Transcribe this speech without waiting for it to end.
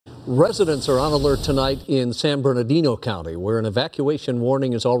Residents are on alert tonight in San Bernardino County, where an evacuation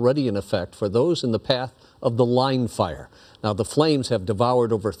warning is already in effect for those in the path of the line fire. Now, the flames have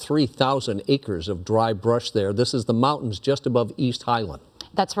devoured over 3,000 acres of dry brush there. This is the mountains just above East Highland.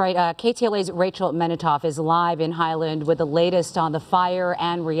 That's right. KTLA's Rachel Menitoff is live in Highland with the latest on the fire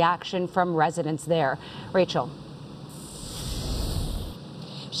and reaction from residents there. Rachel.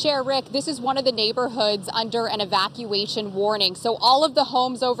 Rick, this is one of the neighborhoods under an evacuation warning. So all of the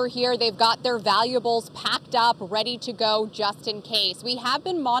homes over here, they've got their valuables packed up, ready to go just in case. We have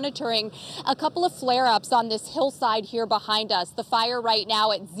been monitoring a couple of flare-ups on this hillside here behind us. The fire right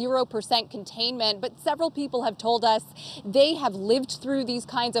now at 0% containment, but several people have told us they have lived through these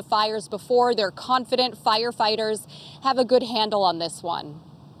kinds of fires before. They're confident firefighters have a good handle on this one.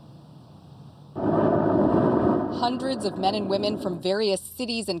 Hundreds of men and women from various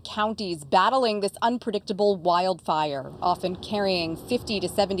cities and counties battling this unpredictable wildfire, often carrying 50 to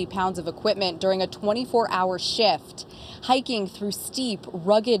 70 pounds of equipment during a 24-hour shift, hiking through steep,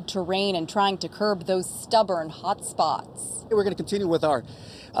 rugged terrain and trying to curb those stubborn hot spots. We're going to continue with our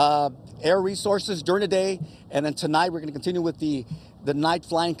air resources during the day, and then tonight we're going to continue with the night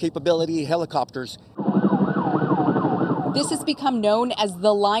flying capability helicopters. This has become known as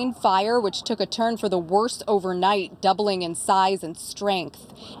the line fire, which took a turn for the worse overnight, doubling in size and strength.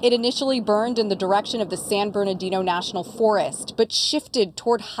 It initially burned in the direction of the San Bernardino National Forest, but shifted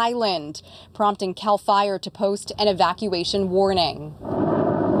toward Highland, prompting CAL FIRE to post an evacuation warning.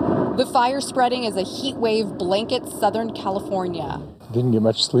 The fire spreading as a heat wave blankets Southern California. Didn't get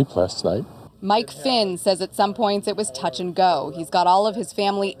much sleep last night. Mike Finn says at some points it was touch and go. He's got all of his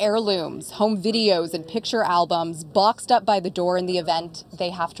family heirlooms, home videos and picture albums boxed up by the door in the event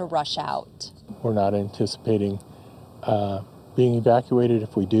they have to rush out. We're not anticipating being evacuated.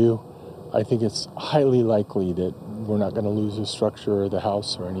 If we do, I think it's highly likely that we're not going to lose the structure or the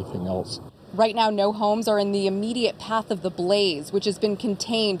house or anything else. Right now, no homes are in the immediate path of the blaze, which has been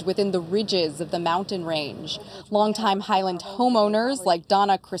contained within the ridges of the mountain range. Longtime Highland homeowners like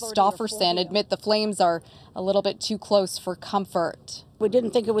Donna Christofferson admit the flames are a little bit too close for comfort. We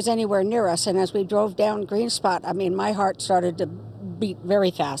didn't think it was anywhere near us, and as we drove down Green Spot, I mean, my heart started to beat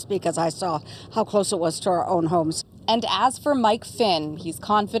very fast because I saw how close it was to our own homes. And as for Mike Finn, he's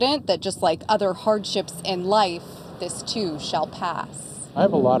confident that just like other hardships in life, this too shall pass. I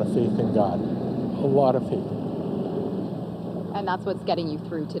have a lot of faith in God, a lot of faith. And that's what's getting you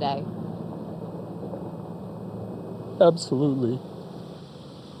through today? Absolutely.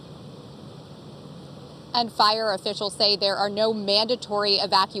 And fire officials say there are no mandatory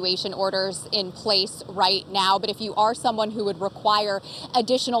evacuation orders in place right now. But if you are someone who would require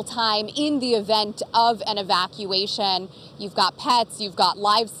additional time in the event of an evacuation, you've got pets, you've got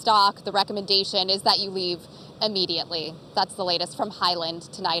livestock, the recommendation is that you leave immediately. That's the latest from Highland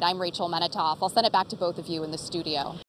tonight. I'm Rachel Menitoff. I'll send it back to both of you in the studio.